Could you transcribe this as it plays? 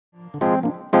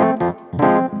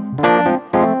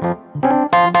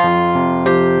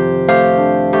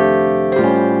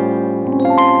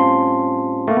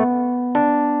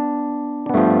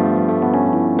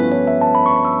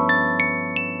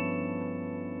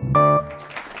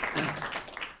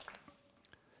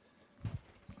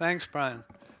Thanks, Brian.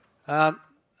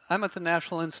 I'm at the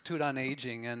National Institute on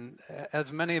Aging, and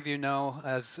as many of you know,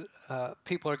 as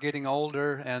people are getting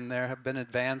older and there have been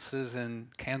advances in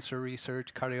cancer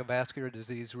research, cardiovascular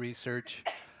disease research,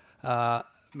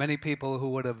 many people who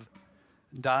would have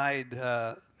died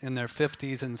in their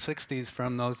 50s and 60s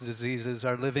from those diseases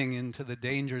are living into the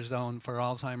danger zone for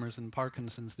Alzheimer's and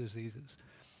Parkinson's diseases.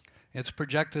 It's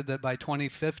projected that by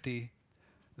 2050,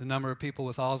 the number of people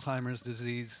with Alzheimer's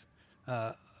disease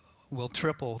will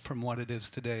triple from what it is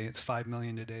today. It's 5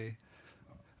 million today.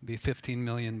 It'll be 15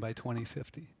 million by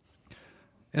 2050.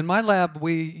 In my lab,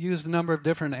 we used a number of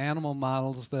different animal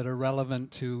models that are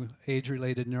relevant to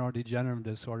age-related neurodegenerative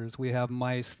disorders. We have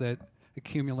mice that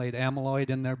accumulate amyloid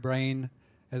in their brain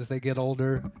as they get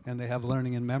older and they have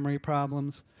learning and memory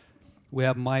problems. We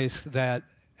have mice that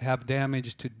have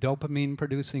damage to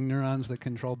dopamine-producing neurons that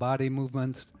control body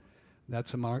movements.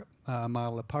 That's a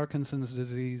model of Parkinson's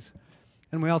disease.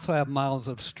 And we also have models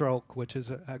of stroke, which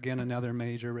is, again, another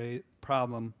major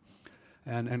problem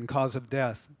and cause of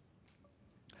death.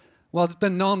 Well, it's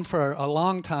been known for a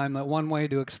long time that one way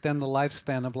to extend the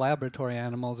lifespan of laboratory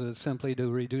animals is simply to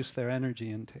reduce their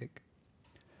energy intake.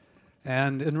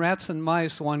 And in rats and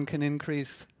mice, one can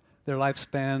increase their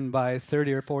lifespan by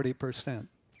 30 or 40%.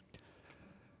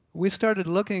 We started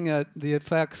looking at the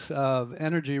effects of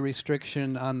energy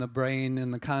restriction on the brain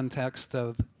in the context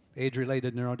of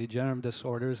age-related neurodegenerative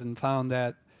disorders and found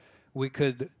that we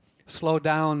could slow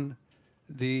down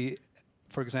the,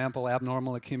 for example,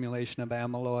 abnormal accumulation of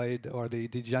amyloid or the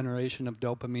degeneration of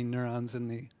dopamine neurons in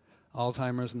the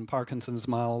Alzheimer's and Parkinson's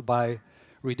model by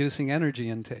reducing energy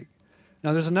intake.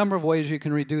 Now, there's a number of ways you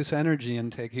can reduce energy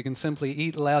intake. You can simply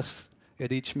eat less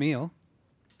at each meal,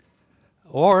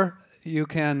 or you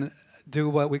can do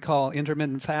what we call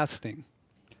intermittent fasting.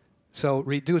 So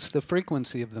reduce the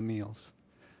frequency of the meals.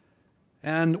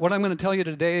 And what I'm going to tell you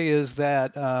today is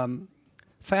that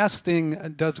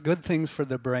fasting does good things for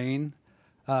the brain.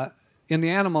 In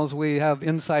the animals, we have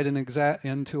insight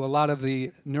into a lot of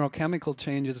the neurochemical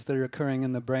changes that are occurring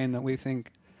in the brain that we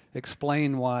think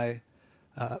explain why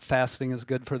fasting is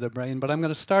good for the brain. But I'm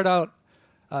going to start out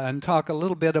and talk a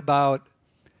little bit about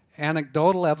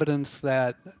anecdotal evidence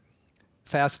that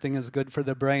fasting is good for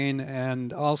the brain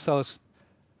and also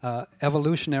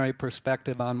evolutionary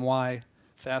perspective on why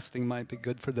fasting might be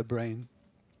good for the brain.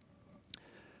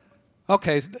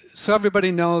 Okay, so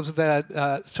everybody knows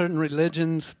that certain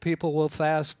religions, people will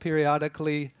fast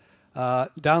periodically.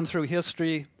 Down through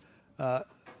history,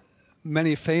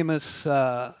 many famous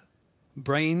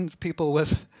famous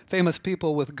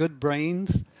people with good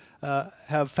brains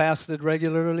have fasted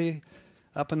regularly.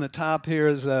 Up in the top here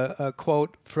is a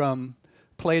quote from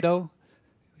Plato.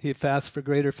 He fasts for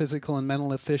greater physical and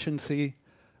mental efficiency.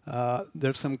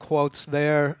 There's some quotes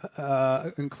there,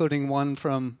 including one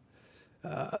from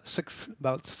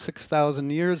about 6,000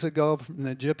 years ago from an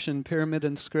Egyptian pyramid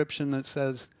inscription that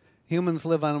says, humans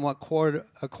live on a quarter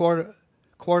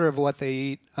of what they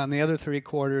eat. On the other 3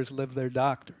 quarters live their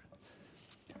doctor.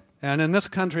 And in this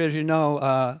country, as you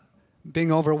know,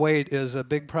 being overweight is a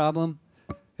big problem.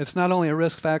 It's not only a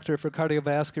risk factor for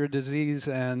cardiovascular disease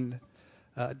and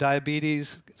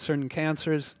diabetes, certain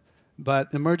cancers,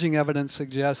 but emerging evidence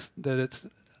suggests that it's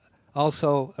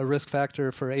also a risk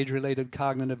factor for age-related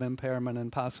cognitive impairment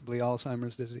and possibly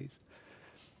Alzheimer's disease.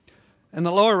 In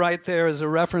the lower right there is a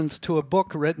reference to a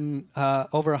book written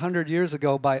over 100 years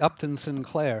ago by Upton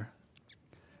Sinclair.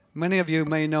 Many of you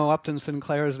may know Upton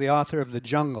Sinclair as the author of The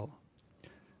Jungle,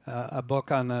 a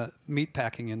book on the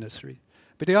meatpacking industry.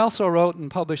 But he also wrote and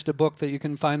published a book that you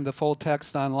can find the full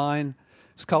text online.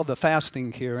 It's called The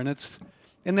Fasting Cure, and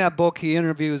in that book he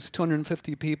interviews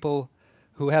 250 people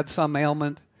who had some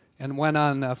ailment and went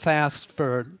on a fast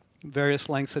for various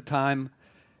lengths of time,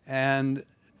 and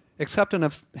except in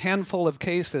a handful of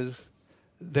cases,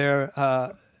 their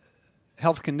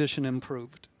health condition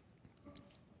improved.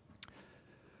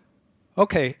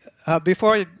 Okay,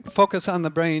 before I focus on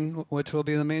the brain, which will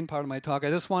be the main part of my talk,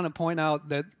 I just want to point out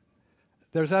that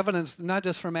there's evidence, not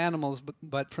just from animals,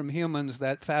 but from humans,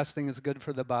 that fasting is good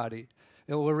for the body.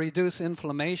 It will reduce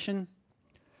inflammation.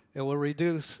 It will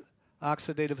reduce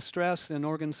oxidative stress in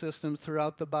organ systems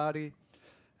throughout the body.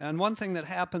 And one thing that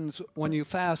happens when you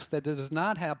fast that does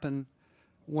not happen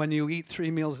when you eat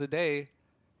 3 meals a day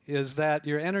is that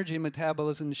your energy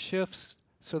metabolism shifts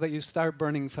so that you start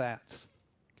burning fats.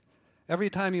 Every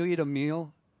time you eat a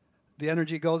meal, the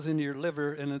energy goes into your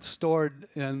liver and it's stored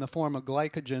in the form of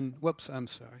glycogen. Whoops, I'm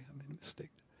sorry, I made a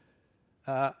mistake.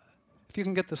 If you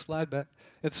can get the slide back.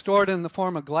 It's stored in the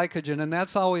form of glycogen, and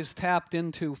that's always tapped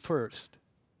into first.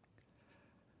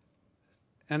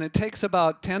 And it takes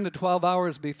about 10 to 12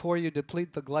 hours before you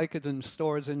deplete the glycogen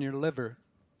stores in your liver.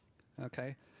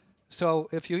 Okay? So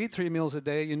if you eat 3 meals a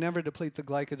day, you never deplete the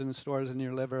glycogen stores in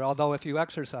your liver, although if you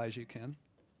exercise, you can.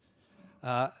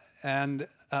 But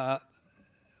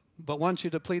once you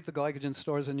deplete the glycogen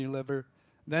stores in your liver,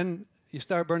 then you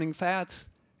start burning fats,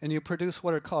 and you produce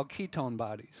what are called ketone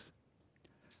bodies.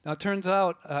 Now, it turns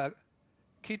out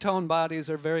ketone bodies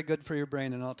are very good for your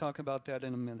brain, and I'll talk about that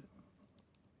in a minute.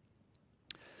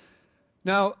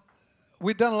 Now,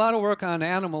 we've done a lot of work on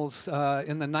animals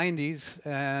in the 90s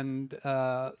and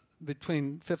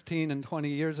between 15 and 20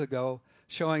 years ago,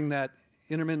 showing that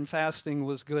intermittent fasting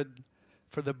was good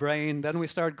for the brain. Then we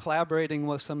started collaborating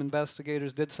with some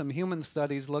investigators, did some human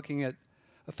studies looking at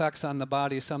effects on the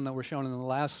body, some that were shown in the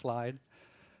last slide.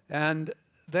 And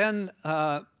then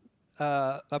a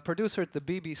producer at the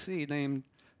BBC named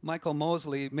Michael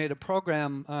Mosley made a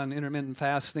program on intermittent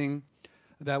fasting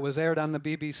that was aired on the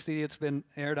BBC. It's been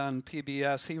aired on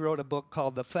PBS. He wrote a book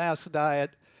called The Fast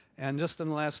Diet, and just in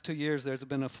the last 2 years, there's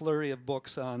been a flurry of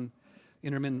books on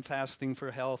intermittent fasting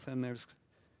for health, and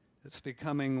it's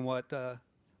becoming what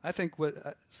I think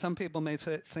some people may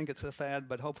think it's a fad,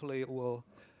 but hopefully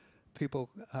people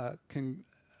can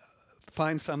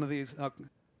find some of these.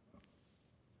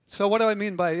 So what do I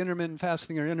mean by intermittent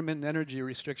fasting or intermittent energy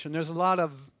restriction? There's a lot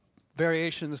of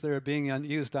variations that are being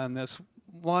used on this.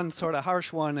 One sort of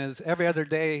harsh one is every other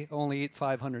day only eat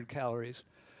 500 calories.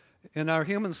 In our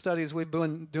human studies, we've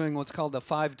been doing what's called the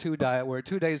 5-2 diet, where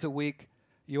 2 days a week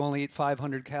you only eat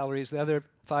 500 calories. The other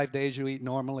 5 days you eat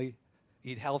normally,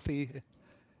 eat healthy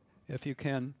if you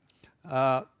can.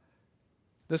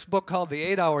 This book called the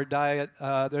 8-hour diet,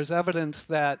 there's evidence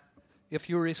that if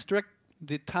you restrict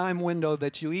the time window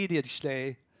that you eat each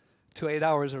day to 8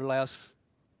 hours or less,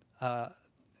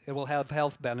 it will have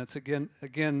health benefits.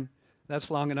 Again,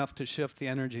 that's long enough to shift the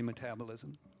energy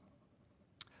metabolism.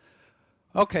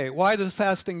 Okay, why does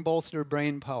fasting bolster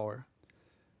brain power?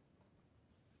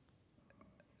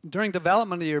 During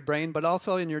development of your brain, but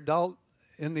also in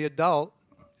the adult,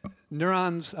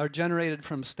 neurons are generated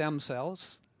from stem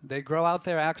cells. They grow out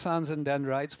their axons and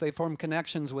dendrites. They form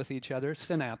connections with each other,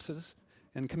 synapses,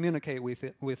 and communicate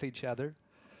with each other.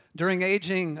 During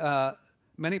aging,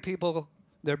 many people,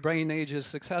 their brain ages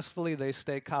successfully. They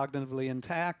stay cognitively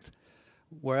intact,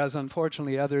 whereas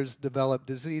unfortunately others develop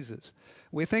diseases.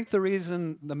 We think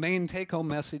the main take-home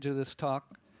message of this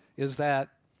talk is that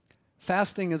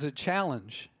fasting is a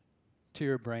challenge to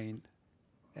your brain.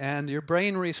 And your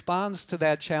brain responds to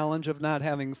that challenge of not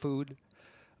having food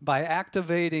by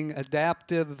activating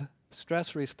adaptive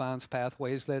stress response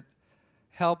pathways that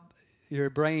help your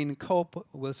brain cope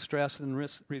with stress and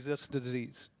resist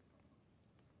disease.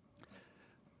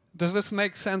 Does this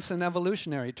make sense in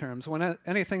evolutionary terms? When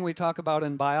anything we talk about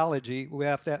in biology, we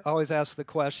have to always ask the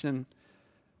question,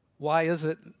 why is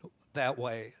it that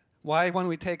way? Why, when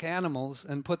we take animals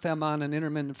and put them on an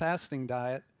intermittent fasting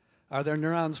diet, are their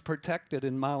neurons protected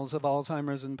in models of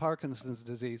Alzheimer's and Parkinson's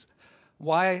disease?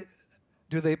 Why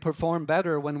do they perform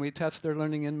better when we test their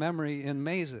learning and memory in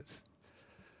mazes?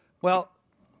 Well,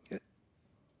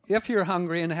 if you're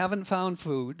hungry and haven't found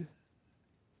food,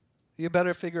 you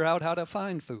better figure out how to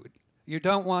find food. You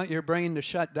don't want your brain to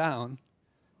shut down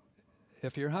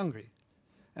if you're hungry.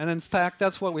 And in fact,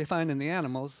 that's what we find in the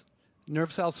animals.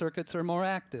 Nerve cell circuits are more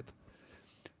active.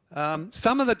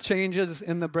 Some of the changes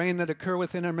in the brain that occur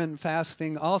with intermittent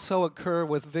fasting also occur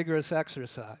with vigorous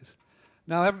exercise.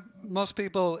 Now, most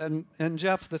people, and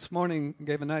Jeff this morning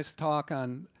gave a nice talk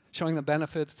on showing the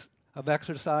benefits of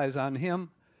exercise on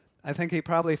him. I think he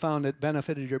probably found it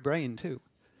benefited your brain too.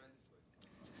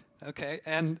 Okay,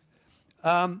 and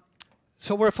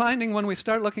so we're finding when we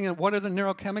start looking at what are the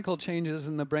neurochemical changes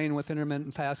in the brain with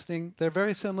intermittent fasting, they're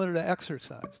very similar to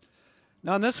exercise.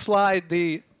 Now on this slide,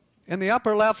 in the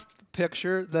upper left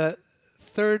picture, the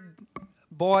third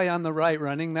boy on the right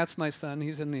running, that's my son,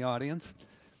 he's in the audience.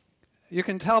 You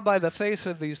can tell by the face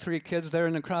of these three kids, they're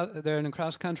in a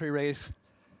cross-country race.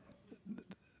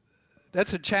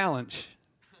 That's a challenge,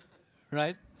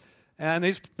 right? And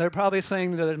they're probably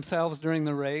saying to themselves during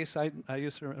the race, I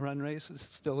used to run races,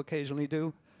 still occasionally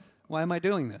do, why am I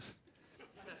doing this?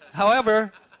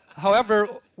 However,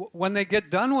 when they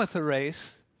get done with the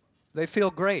race, they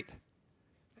feel great.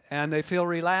 And they feel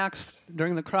relaxed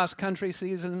during the cross-country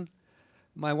season.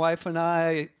 My wife and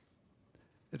I,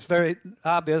 it's very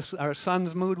obvious, our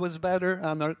son's mood was better.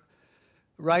 On the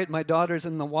right, my daughter's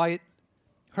in the white.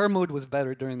 Her mood was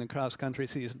better during the cross-country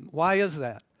season. Why is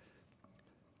that?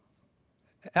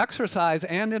 Exercise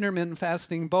and intermittent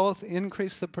fasting both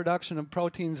increase the production of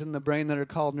proteins in the brain that are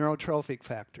called neurotrophic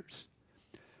factors.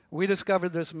 We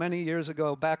discovered this many years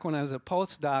ago, back when I was a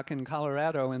postdoc in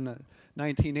Colorado in the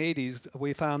 1980s.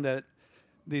 We found that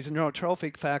these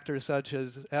neurotrophic factors such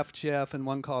as FGF and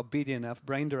one called BDNF,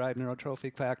 brain-derived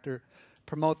neurotrophic factor,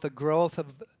 promote the growth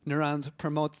of neurons,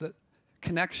 promote the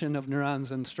connection of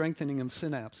neurons and strengthening of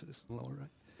synapses. Lower right.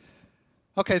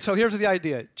 Okay, so here's the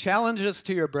idea. Challenges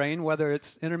to your brain, whether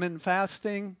it's intermittent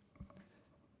fasting,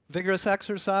 vigorous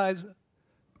exercise,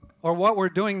 or what we're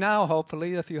doing now,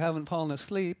 hopefully, if you haven't fallen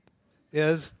asleep,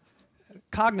 is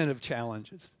cognitive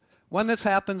challenges. When this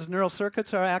happens, neural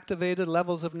circuits are activated,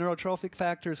 levels of neurotrophic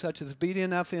factors such as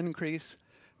BDNF increase.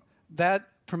 That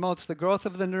promotes the growth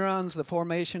of the neurons, the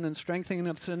formation and strengthening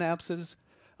of synapses.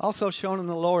 Also shown in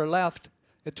the lower left,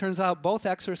 it turns out both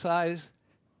exercise,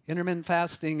 intermittent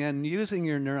fasting, and using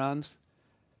your neurons,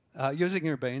 using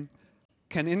your brain,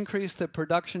 can increase the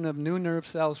production of new nerve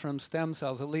cells from stem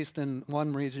cells, at least in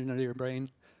one region of your brain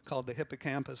called the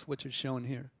hippocampus, which is shown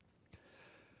here.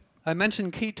 I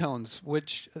mentioned ketones,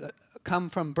 which come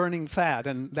from burning fat,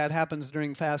 and that happens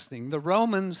during fasting. The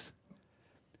Romans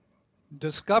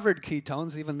discovered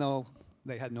ketones, even though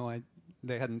they had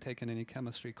they hadn't taken any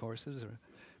chemistry courses or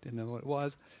didn't know what it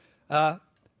was.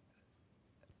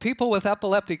 People with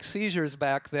epileptic seizures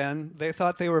back then, they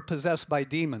thought they were possessed by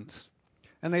demons.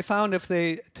 And they found if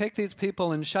they take these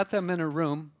people and shut them in a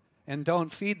room and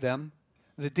don't feed them,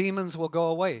 the demons will go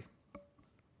away.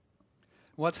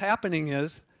 What's happening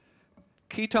is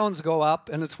ketones go up,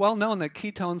 and it's well known that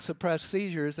ketones suppress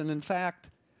seizures, and in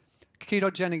fact,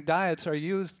 ketogenic diets are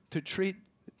used to treat,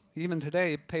 even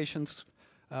today, patients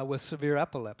with severe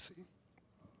epilepsy.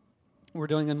 We're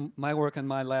doing my work in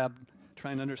my lab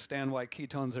trying to understand why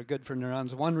ketones are good for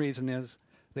neurons. One reason is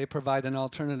they provide an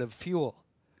alternative fuel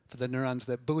for the neurons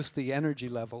that boost the energy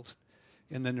levels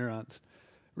in the neurons.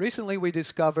 Recently, we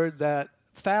discovered that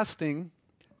fasting,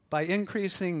 by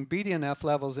increasing BDNF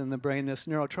levels in the brain, this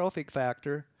neurotrophic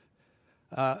factor,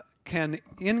 can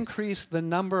increase the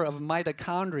number of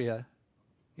mitochondria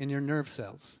in your nerve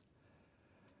cells.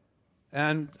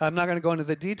 And I'm not going to go into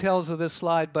the details of this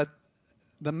slide, but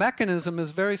the mechanism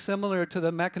is very similar to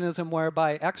the mechanism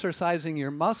whereby exercising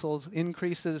your muscles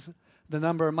increases the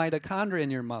number of mitochondria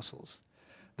in your muscles.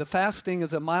 The fasting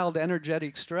is a mild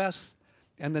energetic stress,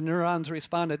 and the neurons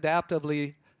respond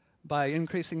adaptively by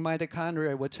increasing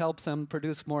mitochondria, which helps them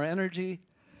produce more energy.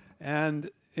 And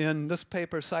in this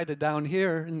paper cited down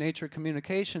here in Nature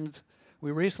Communications, we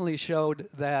recently showed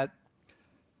that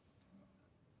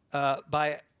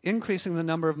by increasing the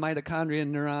number of mitochondria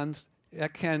in neurons,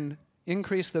 it can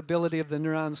increase the ability of the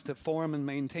neurons to form and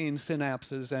maintain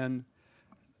synapses and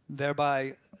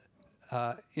thereby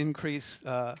increase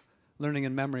learning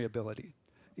and memory ability.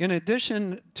 In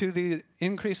addition to the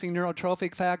increasing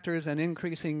neurotrophic factors and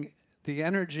increasing the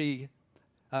energy,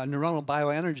 neuronal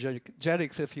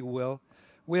bioenergetics, if you will,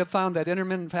 we have found that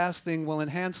intermittent fasting will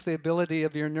enhance the ability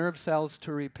of your nerve cells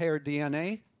to repair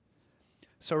DNA.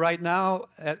 So right now,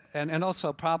 and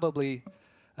also probably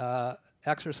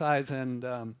exercise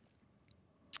and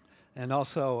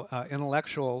also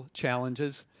intellectual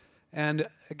challenges. And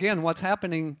again, what's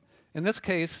happening in this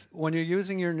case, when you're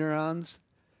using your neurons,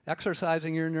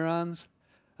 exercising your neurons,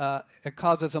 it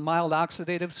causes a mild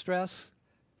oxidative stress.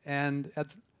 And at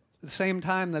the same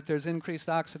time that there's increased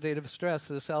oxidative stress,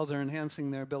 the cells are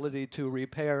enhancing their ability to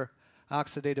repair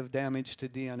oxidative damage to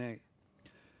DNA.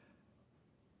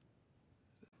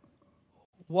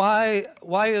 Why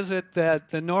is it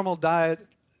that the normal diet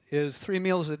is 3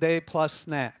 meals a day plus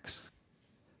snacks?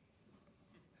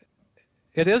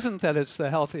 It isn't that it's the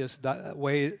healthiest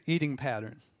eating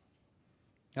pattern.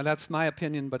 Now that's my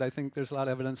opinion, but I think there's a lot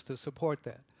of evidence to support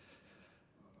that.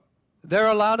 There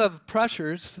are a lot of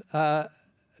pressures to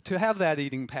have that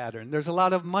eating pattern. There's a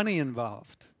lot of money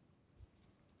involved.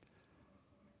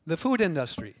 The food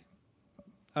industry,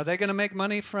 are they going to make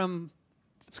money from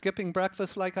skipping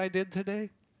breakfast like I did today?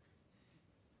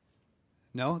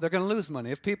 No, they're going to lose money.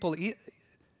 If people eat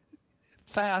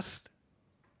fast,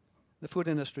 the food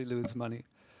industry loses money.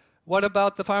 What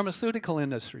about the pharmaceutical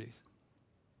industry?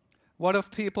 What if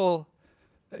people,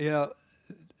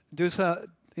 do some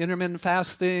intermittent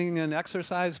fasting and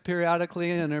exercise periodically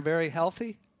and are very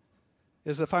healthy?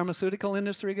 Is the pharmaceutical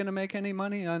industry going to make any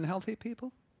money on healthy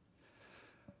people?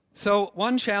 So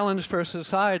one challenge for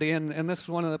society, and this is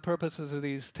one of the purposes of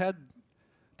these TED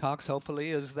Talks, hopefully,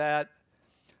 is that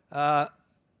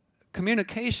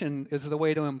communication is the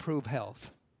way to improve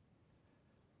health.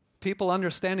 People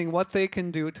understanding what they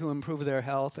can do to improve their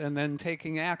health and then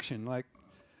taking action, like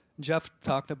Jeff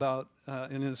talked about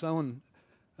in his own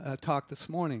talk this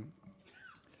morning.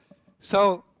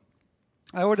 So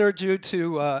I would urge you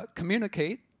to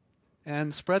communicate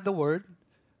and spread the word.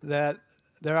 that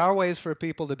there are ways for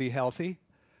people to be healthy,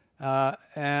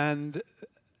 and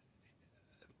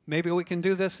maybe we can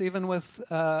do this even with,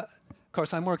 of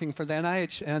course, I'm working for the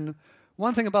NIH, and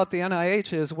one thing about the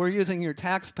NIH is we're using your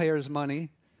taxpayers' money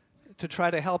to try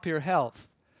to help your health.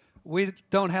 We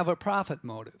don't have a profit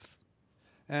motive.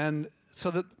 And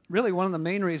so that really one of the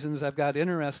main reasons I've got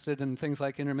interested in things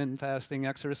like intermittent fasting,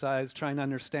 exercise, trying to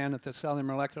understand at the cellular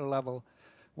molecular level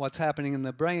what's happening in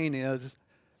the brain is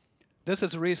this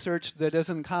is research that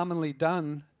isn't commonly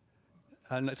done,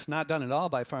 and it's not done at all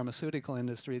by pharmaceutical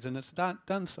industries, and it's not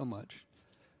done so much.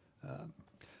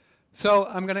 So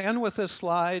I'm going to end with this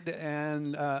slide,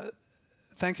 and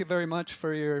thank you very much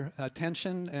for your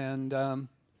attention, and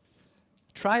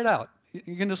try it out.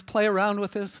 You can just play around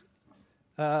with this,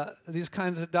 these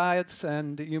kinds of diets,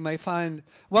 and you may find,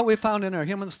 what we found in our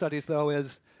human studies, though,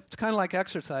 is it's kind of like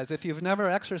exercise. If you've never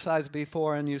exercised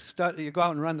before and you go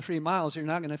out and run 3 miles, you're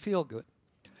not going to feel good.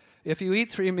 If you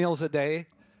eat 3 meals a day,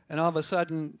 and all of a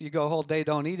sudden you go a whole day,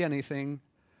 don't eat anything,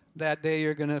 that day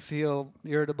you're going to feel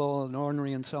irritable and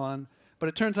ornery and so on. But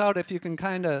it turns out if you can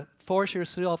kind of force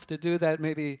yourself to do that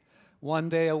maybe 1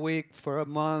 day a week for a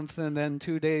month and then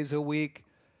 2 days a week,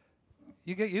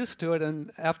 you get used to it,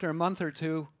 and after a month or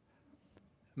two,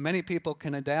 many people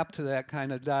can adapt to that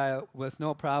kind of diet with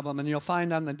no problem, and you'll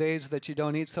find on the days that you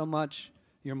don't eat so much,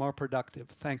 you're more productive.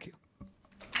 Thank you.